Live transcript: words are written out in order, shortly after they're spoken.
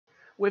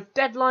With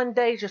deadline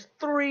day just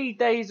 3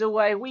 days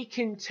away, we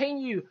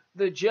continue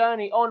the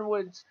journey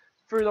onwards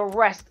through the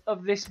rest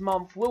of this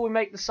month. Will we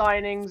make the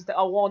signings that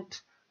I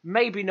want?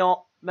 Maybe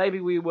not.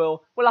 Maybe we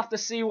will. We'll have to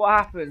see what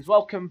happens.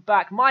 Welcome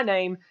back. My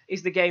name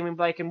is The Gaming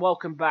Blake and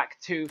welcome back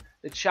to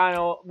the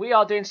channel. We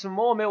are doing some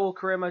more Millwall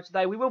career mode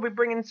today. We will be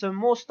bringing some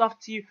more stuff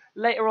to you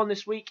later on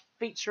this week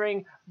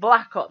featuring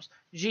Black Ops,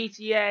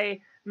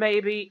 GTA,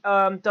 maybe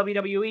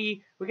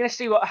WWE. We're going to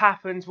see what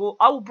happens.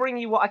 I will bring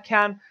you what I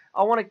can.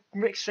 I want to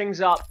mix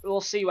things up.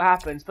 We'll see what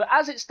happens. But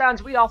as it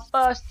stands, we are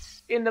first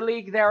in the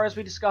league there as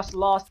we discussed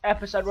last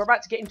episode. We're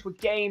about to get into a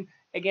game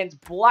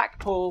against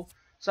Blackpool.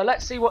 So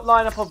let's see what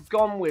lineup I've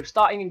gone with.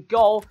 Starting in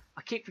goal,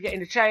 I keep forgetting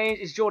to change,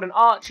 is Jordan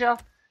Archer.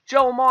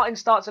 Joel Martin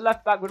starts at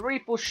left back with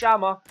Reeful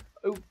Shammer,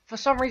 who for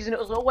some reason it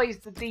was always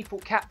the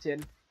default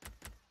captain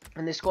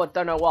in this squad,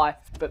 don't know why.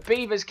 But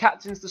Beavers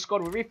captains the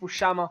squad with Reeful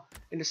Shammer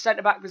in the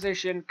centre back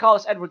position.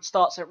 Carlos Edwards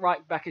starts at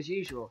right back as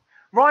usual.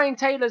 Ryan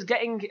Taylor's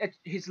getting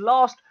his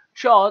last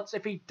chance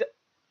if he...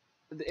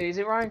 Is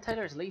it Ryan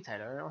Taylor or is it Lee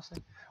Taylor?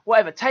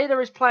 Whatever.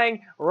 Taylor is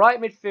playing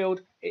right midfield.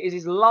 It is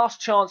his last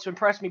chance to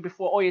impress me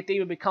before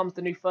Oyedema becomes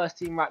the new first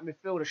team right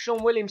midfielder.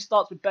 Sean Williams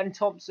starts with Ben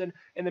Thompson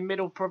in the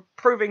middle,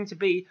 proving to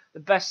be the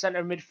best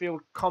centre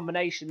midfield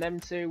combination. Them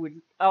two with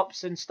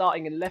Upson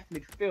starting in left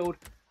midfield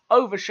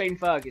over Shane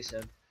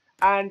Ferguson.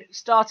 And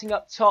starting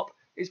up top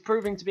is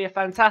proving to be a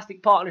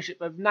fantastic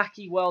partnership of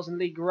Naki Wells and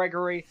Lee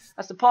Gregory.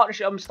 That's the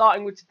partnership I'm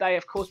starting with today.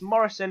 Of course,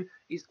 Morrison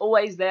is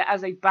always there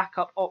as a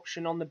backup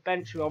option on the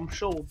bench, who I'm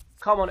sure will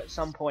come on at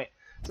some point.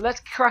 So let's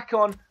crack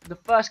on the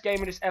first game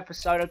of this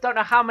episode. I don't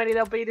know how many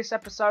there'll be this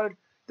episode,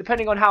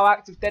 depending on how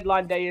active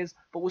deadline day is,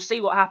 but we'll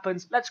see what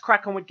happens. Let's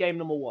crack on with game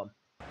number 1.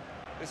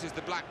 This is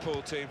the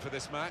Blackpool team for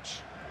this match.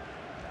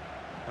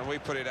 And we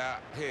put it out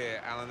here,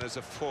 Alan, as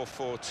a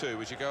 4-4-2.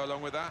 Would you go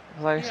along with that?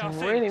 Playing some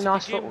really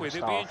nice football it'd be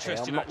style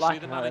interesting. here. I'm not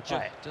liking the how they manager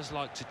play. does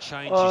like to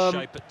change his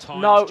shape at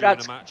times. No, during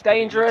that's a match,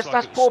 dangerous. like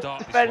That's poor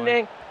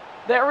defending.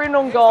 They're in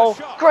on goal.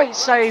 Great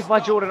save by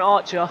Jordan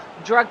Archer.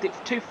 Dragged it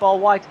too far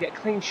wide to get a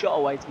clean shot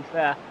away, to be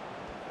fair.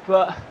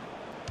 But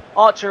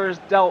Archer has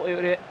dealt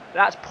with it.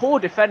 That's poor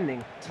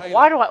defending.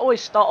 Why do I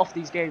always start off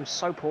these games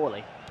so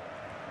poorly?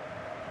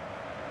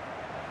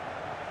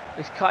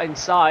 It's cut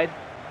inside.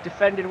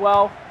 Defended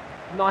well.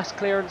 Nice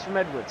clearance from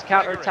Edwards.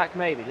 Counter-attack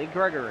maybe. Lee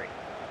Gregory.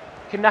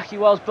 Can Naki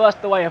Wells burst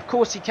away? Of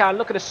course he can.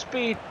 Look at the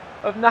speed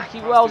of Naki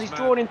Wells. He's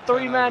drawn in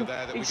 3 men.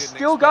 He's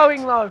still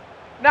going though.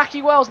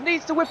 Naki Wells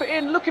needs to whip it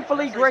in. Looking for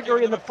Lee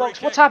Gregory in the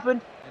box. What's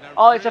happened?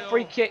 Oh, it's a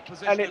free kick.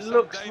 And it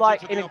looks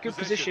like in a good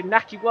position.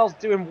 Naki Wells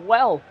doing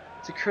well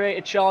to create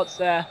a chance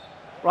there.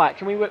 Right,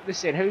 can we whip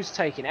this in? Who's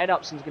taking? Ed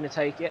Upson's going to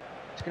take it.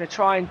 He's going to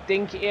try and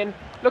dink it in.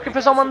 Looking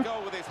for someone.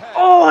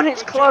 Oh, and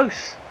it's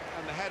close.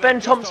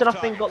 Ben Thompson, I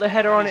think, got the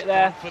header on it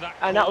there,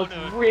 and that was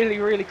really,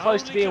 really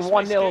close to being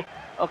 1-0.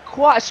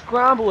 Quite a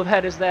scramble of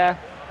headers there,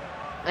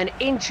 and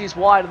inches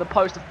wide of the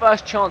post. The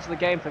first chance of the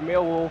game for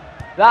Millwall.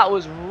 That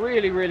was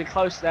really, really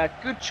close there.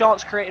 Good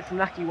chance created from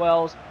Naki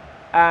Wells,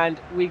 and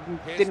we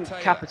didn't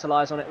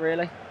capitalise on it,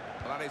 really.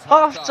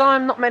 Half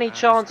time, not many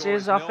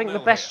chances. I think the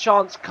best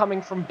chance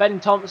coming from Ben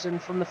Thompson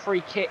from the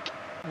free kick,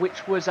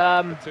 which was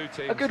a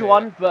good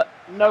one, but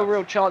no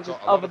real chances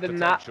other than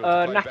that.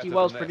 Naki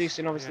Wells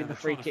producing obviously the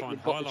free kick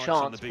that got the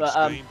chance, but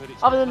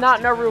other than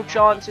that, no real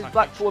chances.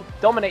 Blackpool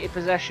dominated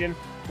possession.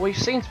 We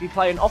seem to be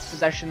playing off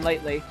possession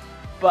lately,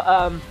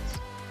 but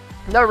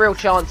no real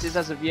chances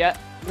as of yet.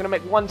 I'm going to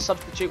make one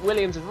substitute.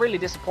 Williams is really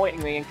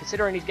disappointing me, and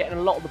considering he's getting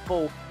a lot of the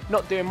ball,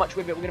 not doing much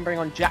with it, we're going to bring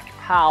on Jack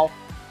Powell.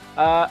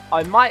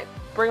 I might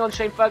bring on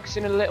Shane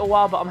Ferguson in a little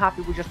while, but I'm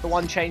happy with just the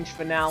one change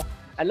for now.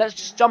 And let's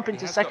just jump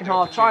into the second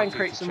half, try and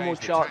create some more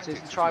chances,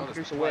 and try and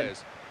produce a win.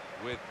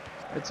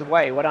 It's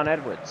away, well done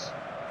Edwards.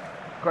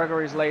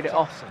 Gregory's laid it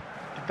off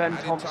to Ben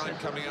Thompson.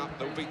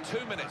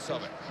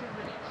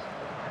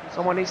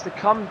 Someone needs to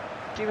come,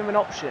 give him an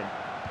option.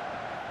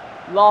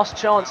 Last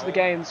chance of the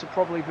game this will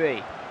probably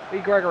be. Lee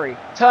Gregory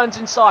turns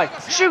inside,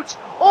 shoots!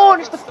 Oh,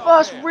 and it's the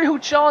first real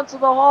chance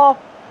of the half.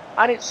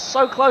 And it's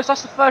so close,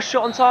 that's the first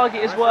shot on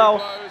target as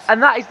well.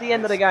 And that is the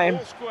end of the game.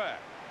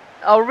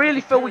 I really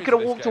feel we could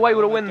have walked away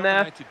with a win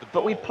there,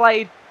 but we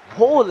played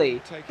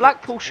poorly.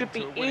 Blackpool should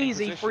be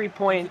easy 3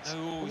 points.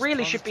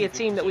 Really should be a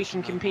team that we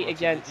can compete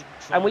against.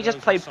 And we just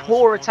played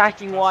poor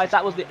attacking wise.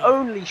 That was the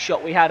only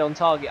shot we had on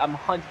target. I'm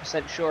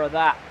 100% sure of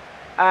that.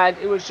 And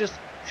it was just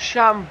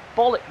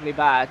shambolically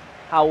bad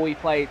how we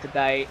played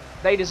today.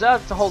 They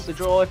deserved to hold the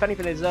draw. If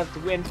anything, they deserved to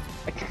win.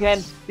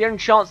 Again, the only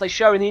chance they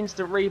show in the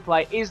instant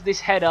replay is this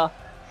header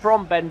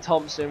from Ben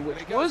Thompson,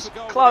 which was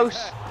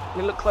close.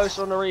 We look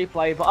closer on the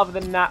replay, but other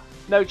than that,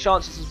 no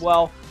chances as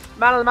well.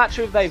 Man of the match,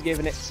 who have they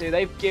given it to?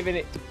 They've given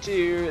it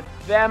to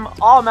them.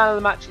 Our man of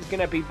the match is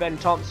going to be Ben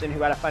Thompson,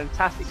 who had a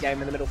fantastic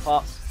game in the middle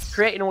part,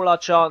 creating all our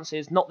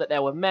chances. Not that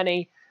there were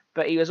many,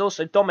 but he was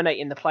also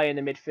dominating the play in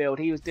the midfield.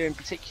 He was doing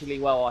particularly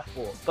well, I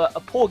thought. But a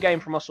poor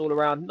game from us all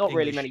around. Not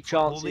really many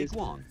chances.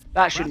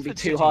 That shouldn't be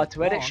too hard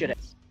to edit, should it?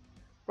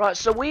 Right,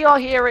 so we are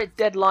here at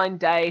deadline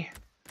day.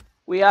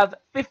 We have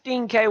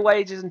 15k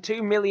wages and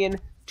 2,200,000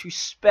 to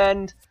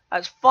spend.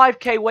 That's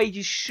 5k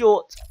wages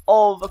short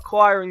of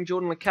acquiring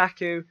Jordan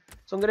Lukaku.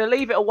 So I'm going to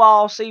leave it a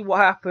while, see what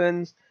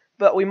happens.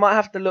 But we might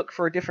have to look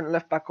for a different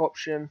left-back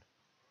option.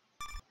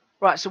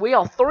 Right, so we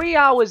are 3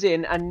 hours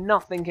in and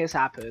nothing has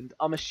happened.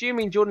 I'm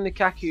assuming Jordan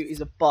Lukaku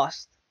is a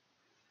bust.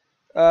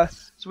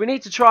 So we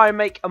need to try and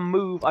make a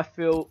move, I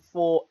feel,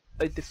 for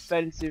a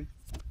defensive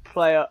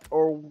player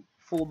or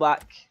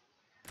fullback.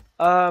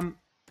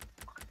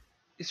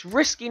 It's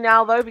risky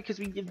now, though, because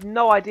we have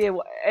no idea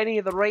what any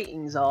of the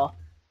ratings are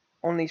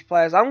on these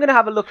players. I'm going to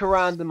have a look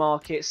around the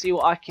market, see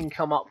what I can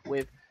come up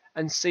with,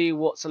 and see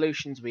what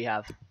solutions we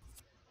have.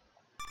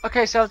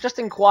 Okay, so I've just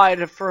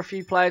inquired for a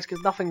few players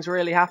because nothing's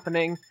really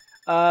happening.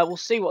 We'll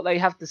see what they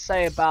have to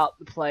say about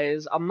the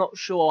players. I'm not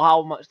sure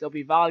how much they'll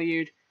be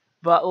valued,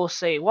 but we'll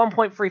see.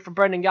 1.3 for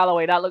Brendan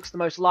Galloway, that looks the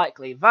most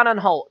likely. Van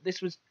Aanholt,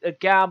 this was a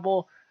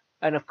gamble,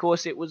 and of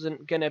course it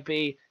wasn't going to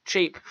be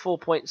cheap.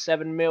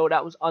 4.7 mil,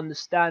 that was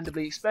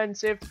understandably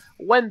expensive.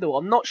 Wendell,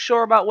 I'm not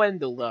sure about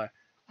Wendell though.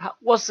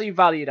 What's he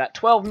valued at?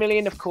 12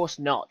 million? Of course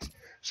not.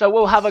 So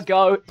we'll have a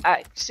go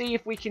at see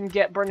if we can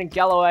get Brendan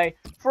Galloway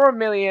for $1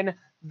 million.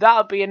 That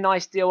would be a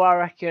nice deal, I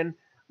reckon.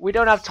 We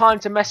don't have time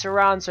to mess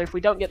around, so if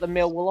we don't get the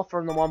mil, we'll offer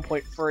him the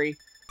 1.3.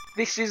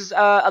 This is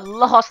a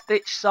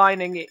last-ditch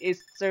signing, it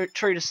is so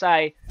true to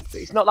say. But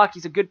it's not like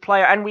he's a good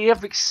player, and we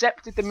have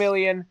accepted the $1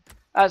 million.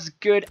 That's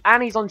good,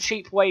 and he's on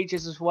cheap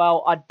wages as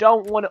well. I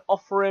don't want to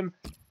offer him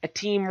a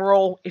team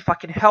role if I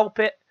can help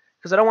it,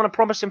 because I don't want to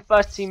promise him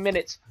first team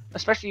minutes,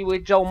 especially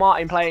with Joel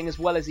Martin playing as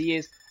well as he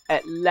is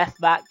at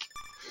left-back.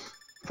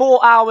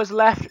 4 hours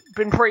left,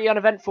 been pretty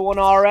uneventful on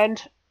our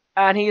end,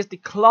 and he has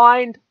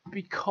declined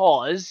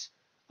because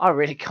I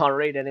really can't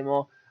read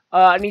anymore.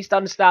 I need to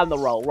understand the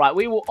role. Right,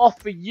 we will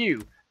offer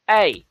you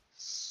a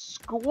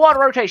squad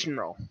rotation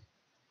role.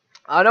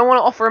 I don't want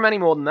to offer him any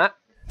more than that.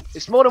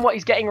 It's more than what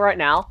he's getting right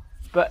now.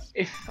 But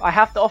if I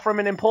have to offer him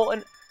an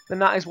important, then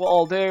that is what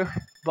I'll do.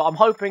 But I'm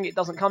hoping it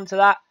doesn't come to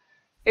that.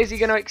 Is he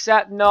going to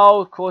accept? No,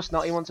 of course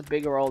not. He wants a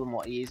bigger role than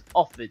what he is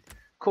offered.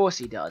 Of course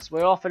he does.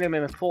 We're offering him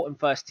an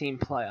important first team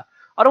player.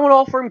 I don't want to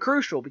offer him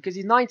crucial because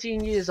he's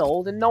 19 years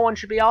old and no one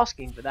should be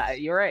asking for that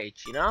at your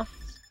age, you know?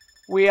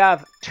 We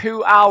have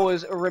 2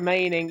 hours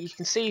remaining. You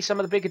can see some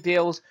of the bigger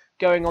deals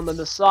going on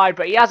the side,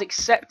 but he has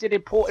accepted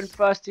important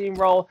first team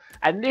role,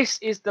 and this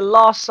is the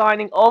last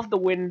signing of the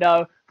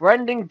window.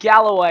 Brendan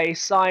Galloway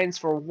signs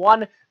for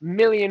 $1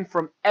 million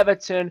from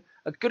Everton.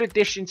 A good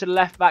addition to the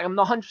left back. I'm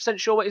not 100%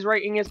 sure what his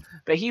rating is,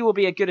 but he will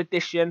be a good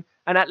addition,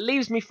 and that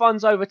leaves me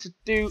funds over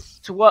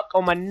to work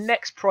on my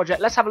next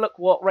project. Let's have a look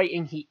what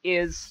rating he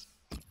is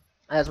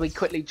as we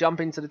quickly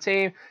jump into the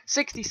team.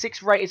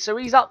 66 rated, so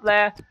he's up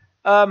there.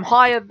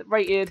 Higher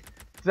rated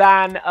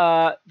than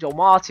Joel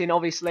Martin,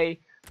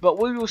 obviously, but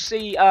we will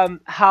see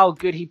how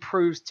good he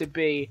proves to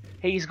be.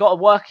 He's got to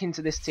work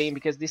into this team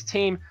because this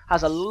team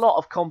has a lot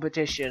of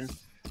competition,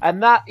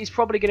 and that is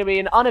probably going to be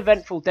an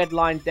uneventful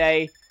deadline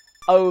day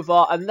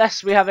over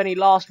unless we have any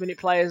last-minute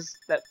players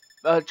that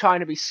are trying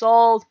to be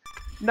sold.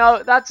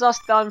 No, that's us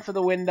done for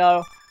the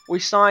window. We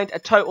signed a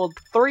total of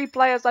 3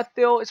 players, I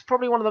feel. It's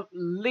probably one of the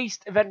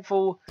least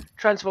eventful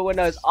transfer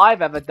windows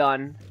I've ever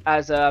done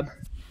as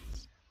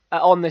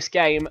on this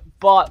game,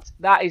 but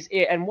that is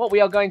it. And what we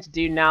are going to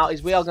do now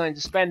is we are going to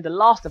spend the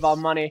last of our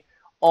money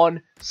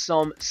on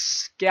some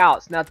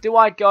scouts. Now, do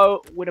I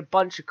go with a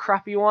bunch of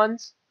crappy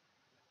ones?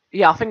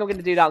 Yeah, I think I'm going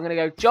to do that. I'm going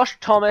to go Josh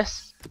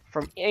Thomas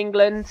from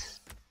England.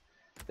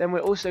 Then we're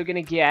also going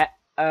to get,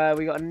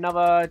 we got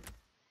another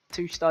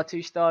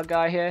two-star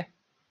guy here.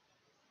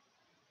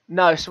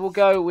 No, so we'll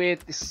go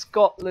with the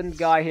Scotland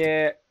guy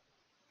here,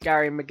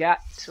 Gary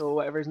Magat, or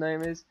whatever his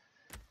name is.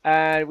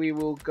 And we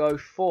will go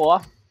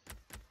for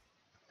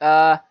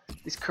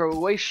this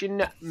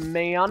Croatian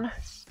man.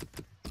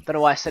 Don't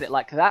know why I said it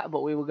like that,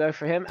 but we will go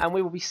for him. And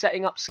we will be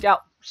setting up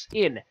scouts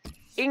in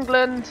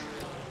England.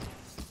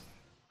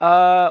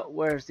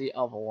 Where's the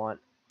other one?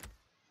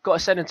 Got to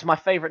send him to my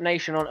favourite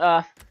nation on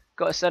earth.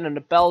 Got to send him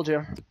to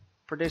Belgium.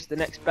 Produce the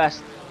next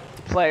best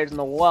players in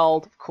the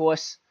world, of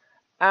course.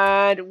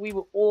 And we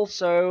will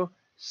also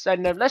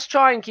send them. Let's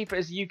try and keep it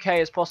as UK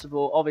as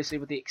possible, obviously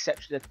with the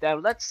exception of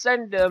them. Let's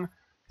send them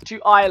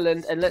to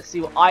Ireland and let's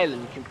see what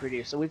Ireland can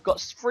produce. So we've got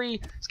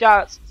 3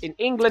 scouts in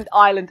England,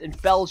 Ireland and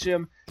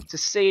Belgium to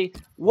see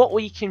what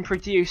we can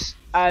produce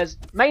as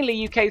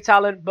mainly UK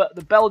talent, but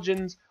the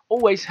Belgians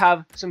always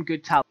have some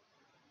good talent.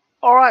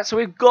 Alright, so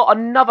we've got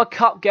another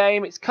cup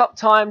game. It's cup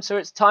time, so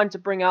it's time to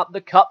bring out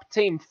the cup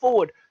team.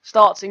 Forward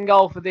starts in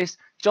goal for this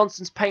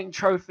Johnson's Paint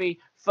Trophy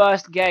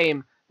first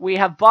game. We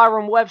have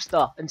Byron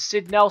Webster and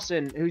Sid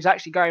Nelson, who's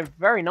actually going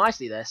very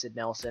nicely there, Sid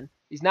Nelson.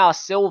 He's now a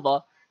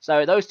silver.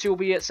 So those two will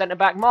be at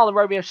centre-back. Marlon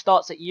Romeo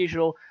starts at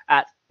usual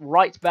at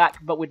right-back,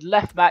 but with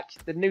left-back,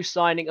 the new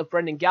signing of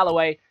Brendan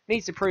Galloway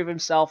needs to prove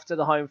himself to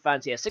the home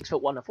fans. Yeah,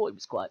 6'1", I thought he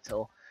was quite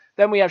tall.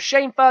 Then we have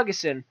Shane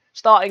Ferguson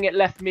starting at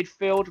left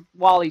midfield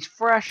while he's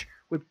fresh,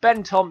 with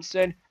Ben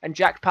Thompson and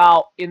Jack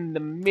Powell in the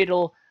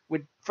middle,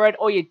 with Fred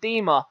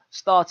Oyedema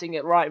starting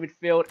at right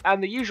midfield,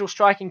 and the usual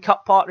striking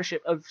cup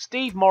partnership of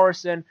Steve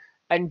Morrison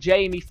and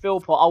Jamie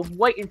Philpott. I'm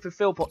waiting for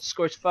Philpott to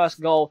score his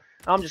first goal,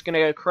 and I'm just going to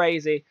go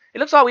crazy. It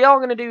looks like we are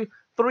going to do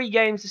 3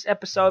 games this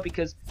episode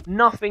because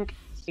nothing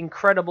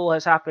incredible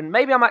has happened.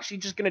 Maybe I'm actually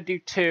just going to do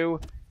 2.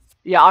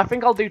 Yeah, I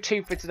think I'll do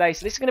 2 for today.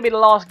 So this is going to be the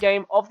last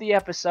game of the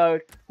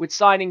episode with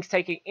signings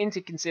taken into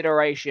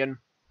consideration.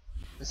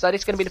 So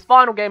this is going to be the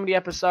final game of the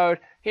episode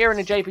here in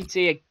the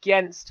JPT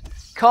against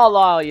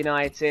Carlisle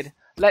United.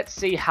 Let's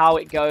see how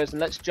it goes and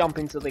let's jump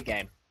into the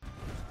game.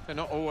 And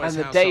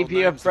the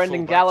debut of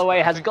Brendan Galloway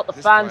has got the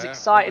fans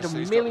excited.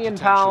 £1 million.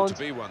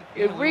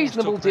 A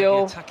reasonable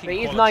deal, but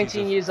he is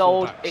 19 years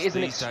old. It is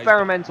an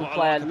experimental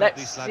player.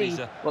 Let's see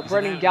what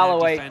Brendan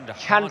Galloway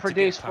can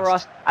produce for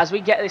us as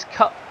we get this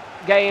cup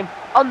game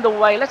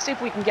underway. Let's see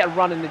if we can get a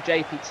run in the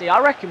JPT.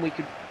 I reckon we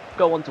could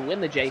go on to win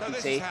the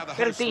JPT. We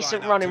had a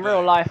decent run in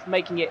real life,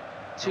 making it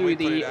to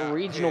the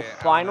regional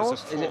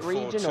finals. Is it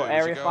region or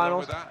area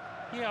finals?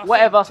 Yeah,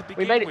 whatever,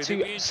 we made it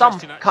to some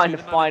kind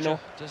of final,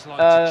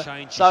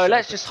 so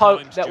let's just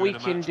hope that we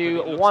can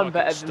do one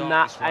better than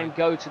that and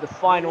go to the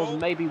finals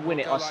and maybe win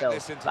it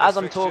ourselves. But as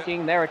I'm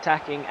talking, they're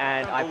attacking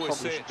and I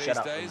probably should shut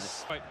up on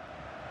this.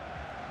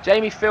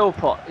 Jamie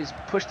Philpott has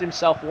pushed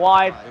himself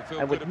wide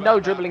and with no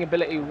dribbling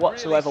ability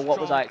whatsoever. What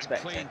was I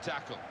expecting?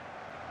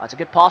 That's a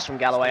good pass from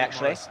Galloway,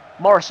 actually.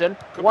 Morrison,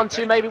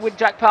 1-2 maybe with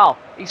Jack Powell.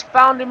 He's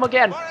found him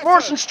again.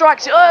 Morrison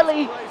strikes it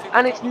early,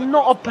 and it's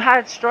not a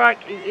bad strike.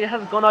 It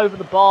hasn't gone over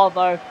the bar,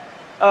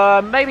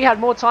 though. Maybe had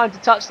more time to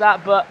touch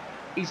that, but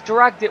he's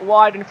dragged it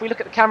wide. And if we look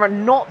at the camera,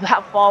 not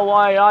that far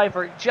wide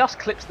either. It just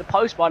clips the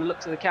post by the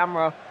looks of the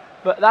camera.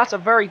 But that's a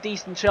very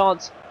decent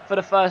chance for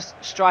the first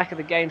strike of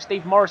the game.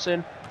 Steve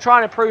Morrison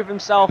trying to prove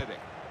himself.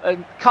 A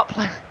cup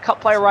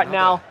player right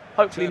now.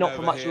 Hopefully not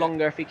for much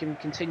longer if he can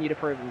continue to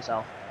prove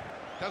himself.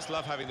 Does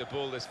love having the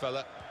ball, this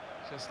fella.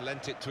 Just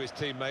lent it to his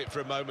teammate for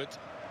a moment.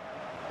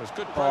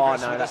 Good oh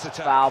no, that's a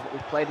foul, but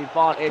we've played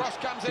advantage.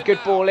 It's a good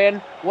ball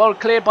in. Well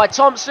cleared by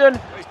Thompson.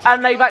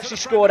 And they've actually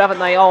scored, haven't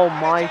they? Oh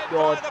my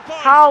god.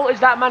 How has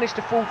that managed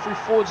to fall through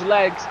Ford's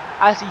legs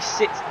as he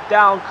sits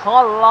down?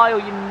 Carlisle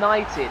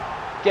United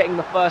getting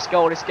the first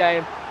goal of this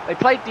game. They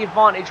played the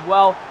advantage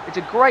well. It's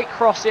a great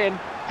cross in.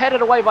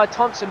 Headed away by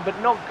Thompson, but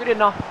not good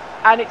enough.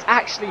 And it's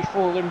actually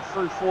fallen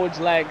through Ford's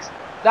legs.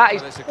 That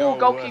is poor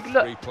goalkeeping.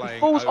 Look, he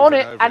falls on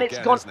it and it's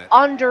gone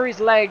under his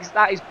legs.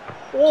 That is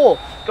poor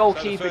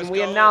goalkeeping.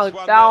 We are now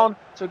down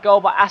to a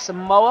goal by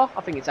Asamoah.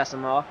 I think it's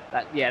Asamoah.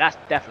 Yeah, that's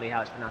definitely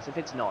how it's pronounced. If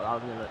it's not,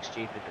 I'm going to look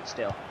stupid, but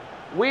still.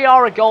 We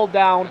are a goal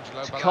down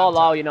to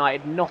Carlisle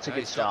United. Not a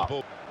good start.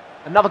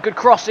 Another good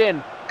cross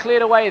in.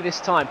 Cleared away this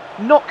time.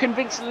 Not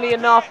convincingly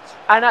enough.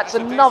 And that's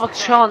another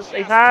chance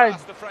they've had.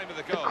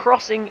 The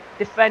crossing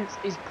defence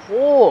is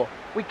poor.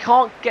 We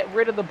can't get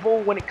rid of the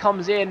ball when it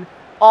comes in.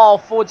 Oh,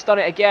 Ford's done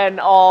it again.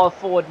 Oh,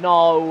 Ford,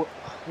 no.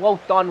 Well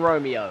done,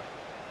 Romeo.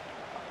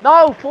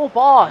 No, poor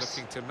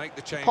pass.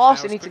 The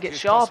pass needs to get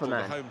sharper,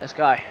 man. Let's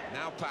go.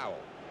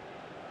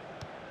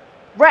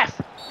 Ref,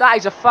 that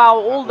is a foul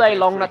all day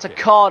long. That's a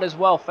card as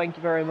well. Thank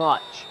you very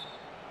much.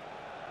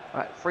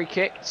 Right, free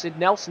kick. Sid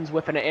Nelson's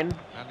whipping it in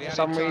for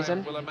some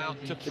reason.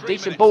 A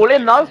decent ball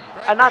in, though.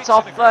 And that's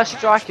our first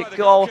strike at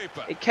goal.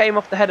 It came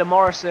off the head of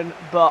Morrison,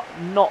 but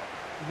not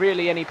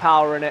really any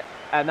power in it.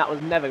 And that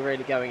was never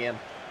really going in.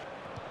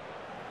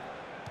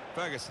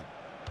 Ferguson.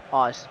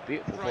 Oh, it's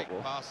beautiful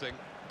football.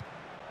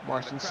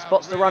 Morrison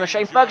spots the runner.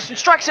 Shane Ferguson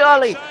strikes it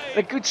early.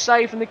 A good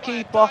save from the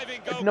keeper.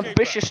 An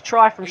ambitious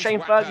try from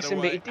Shane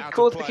Ferguson, but it did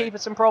cause the keeper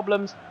some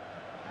problems.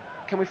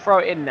 Can we throw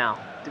it in now?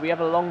 Do we have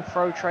a long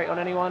throw trait on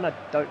anyone? I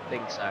don't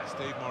think so.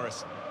 Steve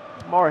Morrison.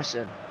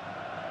 Morrison.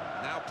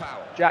 Now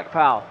Powell. Jack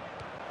Powell.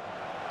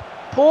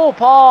 Poor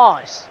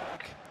pass.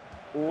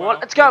 Well,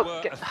 let's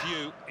go. A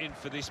few in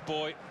for this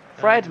boy.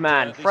 Fred,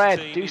 man.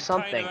 Fred, do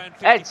something.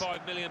 Ed,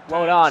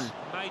 well done.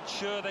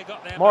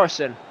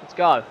 Morrison, let's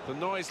go. The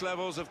noise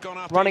levels have gone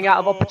up. Running out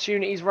of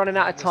opportunities, running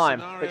out of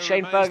time. But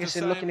Shane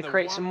Ferguson looking to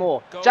create some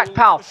more. Jack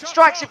Powell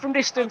strikes it from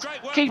distance.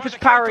 Keeper's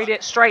parried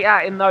it straight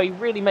at him, though. He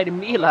really made a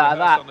meal out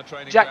of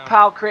that. Jack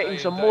Powell creating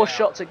some more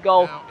shots at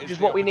goal, which is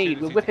what we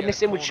need. We're whipping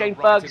this in with Shane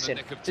Ferguson.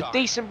 It's a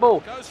decent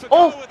ball.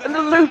 Oh, and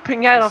the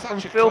looping header from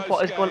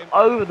Philpott has gone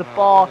over the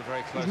bar.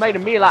 He's made a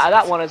meal out of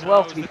that one as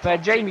well, to be fair.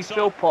 Jamie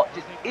Philpott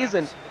just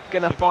isn't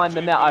going to find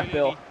the net, I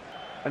feel.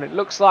 And it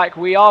looks like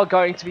we are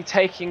going to be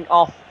taking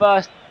our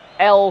first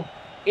L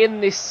in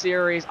this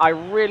series. I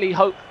really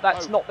hope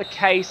that's not the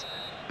case,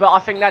 but I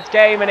think that's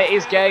game, and it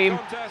is game.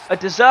 A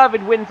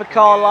deserved win for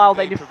Carlisle.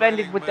 They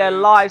defended with their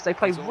lives. They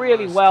played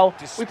really well.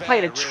 We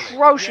played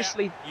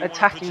atrociously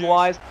attacking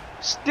wise.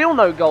 Still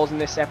no goals in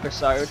this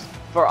episode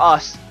for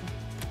us.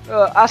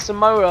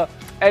 Asamoah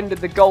ended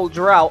the goal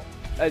drought,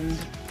 and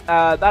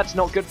that's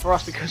not good for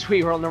us because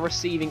we were on the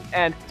receiving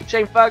end.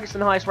 Shane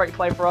Ferguson, highest rated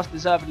player for us,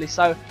 deservedly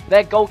so.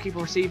 Their goalkeeper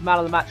received man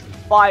of the match for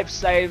 5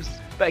 saves.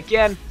 But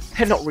again,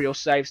 they're not real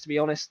saves, to be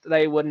honest.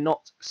 They were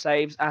not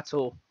saves at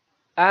all.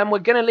 And we're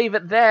going to leave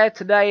it there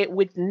today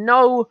with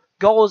no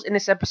goals in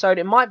this episode.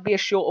 It might be a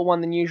shorter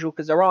one than usual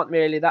because there aren't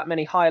really that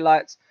many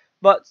highlights.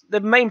 But the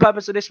main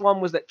purpose of this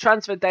one was that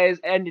transfer day has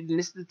ended and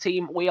this is the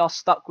team we are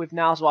stuck with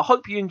now. So I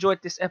hope you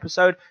enjoyed this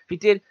episode. If you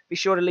did, be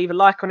sure to leave a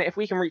like on it. If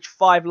we can reach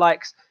 5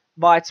 likes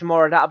by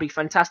tomorrow, that'll be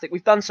fantastic.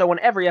 We've done so on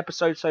every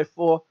episode so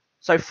far.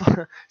 So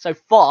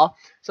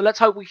let's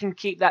hope we can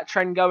keep that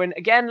trend going.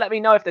 Again, let me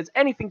know if there's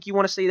anything you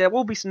want to see. There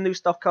will be some new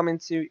stuff coming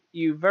to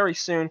you very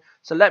soon.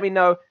 So let me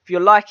know if you're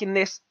liking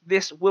this.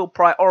 This will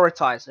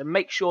prioritize. And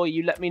make sure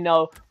you let me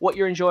know what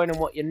you're enjoying and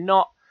what you're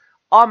not.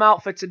 I'm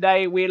out for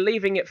today. We're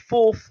leaving it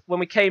 4th when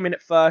we came in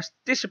at 1st.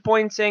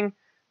 Disappointing,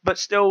 but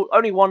still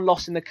only 1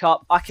 loss in the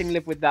cup. I can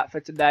live with that for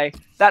today.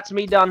 That's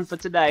me done for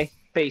today.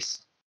 Peace.